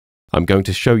I'm going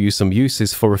to show you some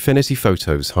uses for Affinity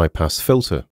Photo's high-pass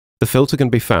filter. The filter can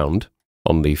be found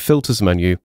on the Filters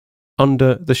menu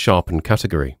under the Sharpen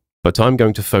category, but I'm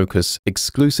going to focus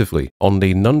exclusively on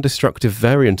the non-destructive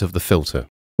variant of the filter,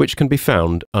 which can be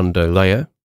found under Layer,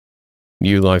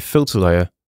 New Live Filter Layer,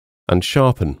 and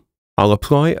Sharpen. I'll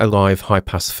apply a live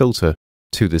high-pass filter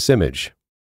to this image.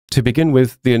 To begin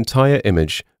with, the entire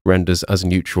image renders as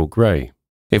neutral grey.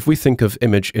 If we think of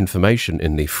image information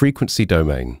in the frequency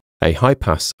domain, a high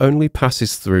pass only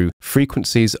passes through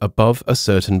frequencies above a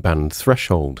certain band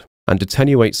threshold and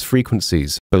attenuates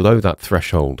frequencies below that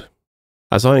threshold.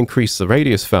 As I increase the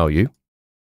radius value,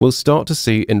 we'll start to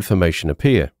see information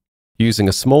appear. Using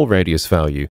a small radius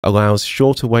value allows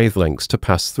shorter wavelengths to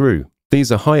pass through.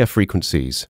 These are higher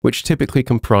frequencies, which typically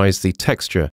comprise the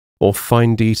texture or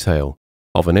fine detail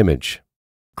of an image.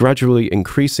 Gradually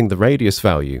increasing the radius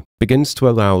value begins to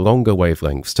allow longer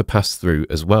wavelengths to pass through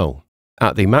as well.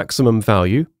 At the maximum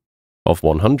value of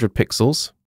 100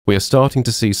 pixels, we are starting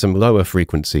to see some lower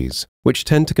frequencies, which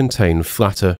tend to contain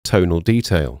flatter tonal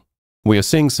detail. We are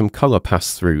seeing some color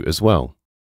pass through as well.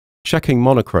 Checking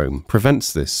monochrome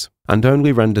prevents this and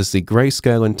only renders the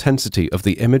grayscale intensity of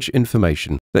the image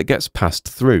information that gets passed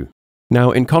through.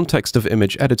 Now, in context of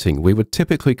image editing, we would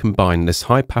typically combine this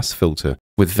high-pass filter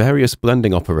with various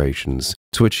blending operations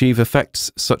to achieve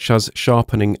effects such as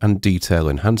sharpening and detail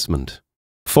enhancement.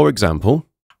 For example,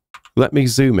 let me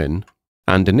zoom in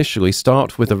and initially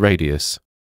start with a radius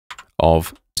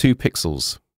of 2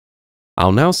 pixels.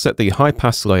 I'll now set the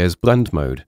high-pass layer's blend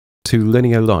mode to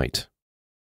linear light,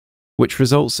 which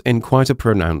results in quite a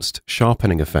pronounced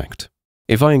sharpening effect.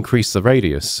 If I increase the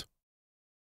radius,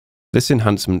 this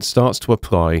enhancement starts to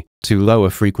apply to lower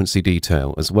frequency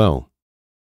detail as well,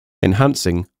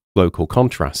 enhancing local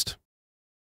contrast.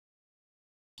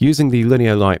 Using the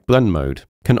linear light blend mode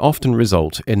can often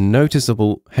result in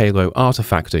noticeable halo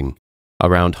artifacting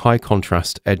around high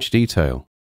contrast edge detail,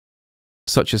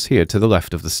 such as here to the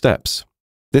left of the steps.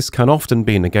 This can often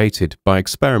be negated by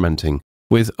experimenting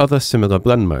with other similar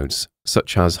blend modes,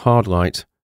 such as hard light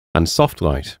and soft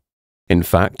light. In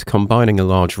fact, combining a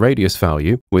large radius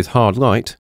value with hard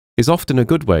light is often a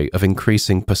good way of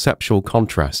increasing perceptual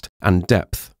contrast and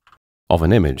depth of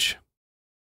an image.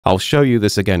 I'll show you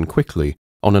this again quickly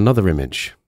on another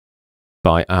image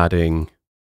by adding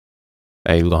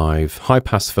a live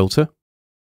high-pass filter,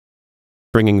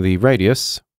 bringing the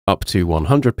radius up to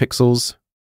 100 pixels,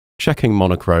 checking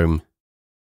monochrome,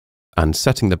 and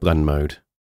setting the blend mode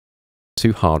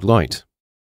to hard light.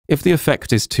 If the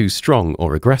effect is too strong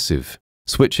or aggressive,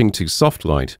 switching to soft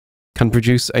light can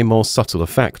produce a more subtle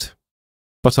effect.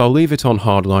 But I'll leave it on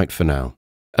hard light for now,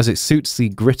 as it suits the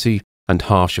gritty and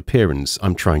harsh appearance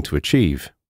I'm trying to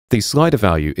achieve. The slider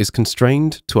value is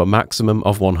constrained to a maximum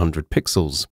of 100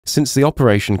 pixels, since the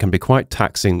operation can be quite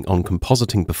taxing on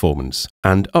compositing performance,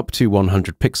 and up to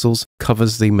 100 pixels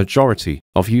covers the majority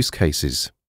of use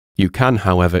cases. You can,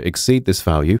 however, exceed this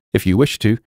value if you wish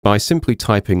to by simply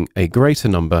typing a greater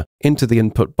number into the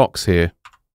input box here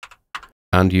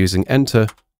and using Enter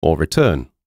or Return.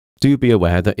 Do be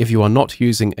aware that if you are not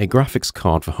using a graphics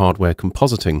card for hardware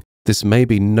compositing, this may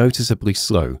be noticeably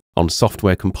slow on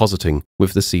software compositing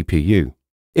with the CPU.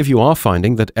 If you are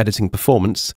finding that editing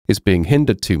performance is being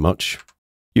hindered too much,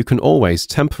 you can always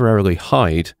temporarily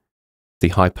hide the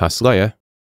high-pass layer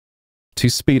to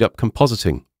speed up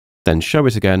compositing, then show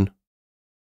it again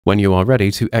when you are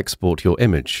ready to export your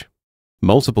image.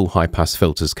 Multiple high-pass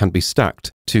filters can be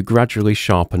stacked to gradually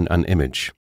sharpen an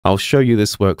image. I'll show you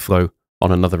this workflow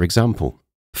on another example.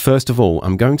 First of all,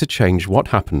 I'm going to change what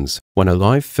happens when a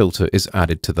live filter is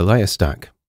added to the layer stack.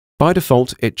 By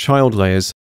default, it child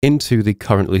layers into the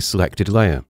currently selected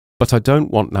layer, but I don't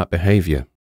want that behavior.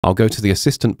 I'll go to the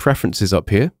Assistant Preferences up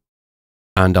here,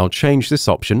 and I'll change this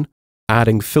option,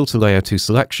 adding Filter Layer to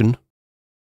Selection,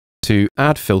 to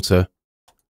Add Filter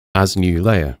as New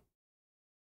Layer.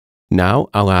 Now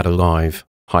I'll add a live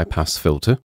high-pass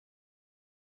filter.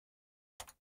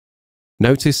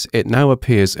 Notice it now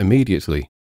appears immediately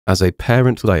as a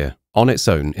parent layer on its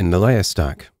own in the layer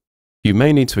stack. You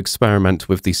may need to experiment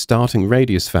with the starting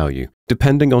radius value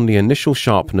depending on the initial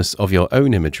sharpness of your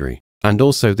own imagery and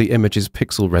also the image's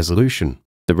pixel resolution.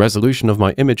 The resolution of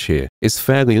my image here is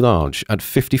fairly large at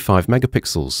 55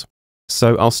 megapixels,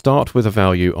 so I'll start with a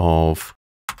value of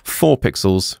 4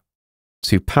 pixels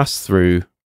to pass through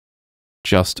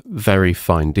just very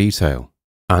fine detail,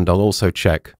 and I'll also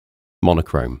check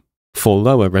monochrome. For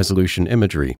lower resolution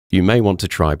imagery, you may want to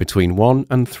try between 1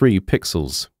 and 3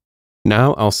 pixels.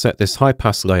 Now I'll set this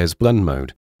high-pass layer's blend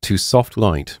mode to soft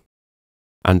light,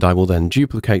 and I will then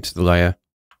duplicate the layer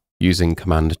using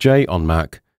Command J on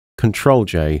Mac, Control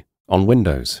J on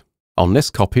Windows. On this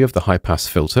copy of the high-pass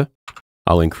filter,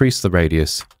 I'll increase the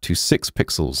radius to 6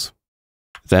 pixels.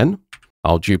 Then,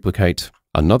 I'll duplicate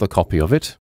another copy of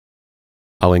it.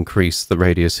 I'll increase the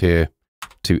radius here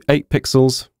to 8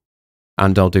 pixels,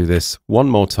 and I'll do this one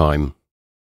more time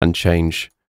and change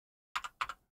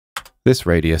this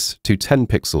radius to 10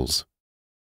 pixels.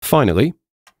 Finally,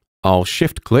 I'll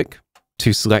shift-click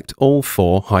to select all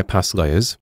 4 high-pass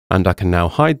layers, and I can now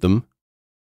hide them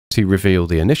to reveal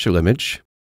the initial image.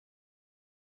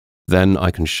 Then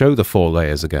I can show the 4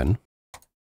 layers again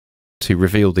to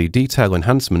reveal the detail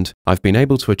enhancement I've been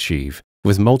able to achieve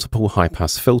with multiple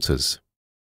high-pass filters.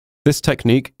 This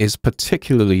technique is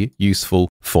particularly useful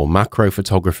for macro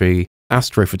photography,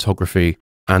 astrophotography,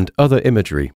 and other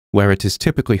imagery where it is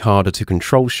typically harder to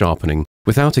control sharpening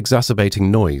without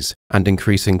exacerbating noise and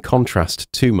increasing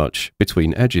contrast too much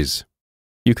between edges.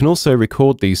 You can also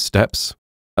record these steps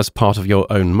as part of your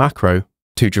own macro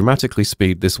to dramatically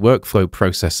speed this workflow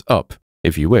process up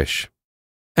if you wish.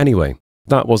 Anyway,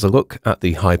 that was a look at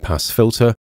the high-pass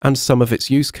filter and some of its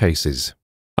use cases.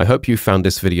 I hope you found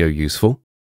this video useful,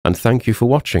 and thank you for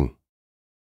watching.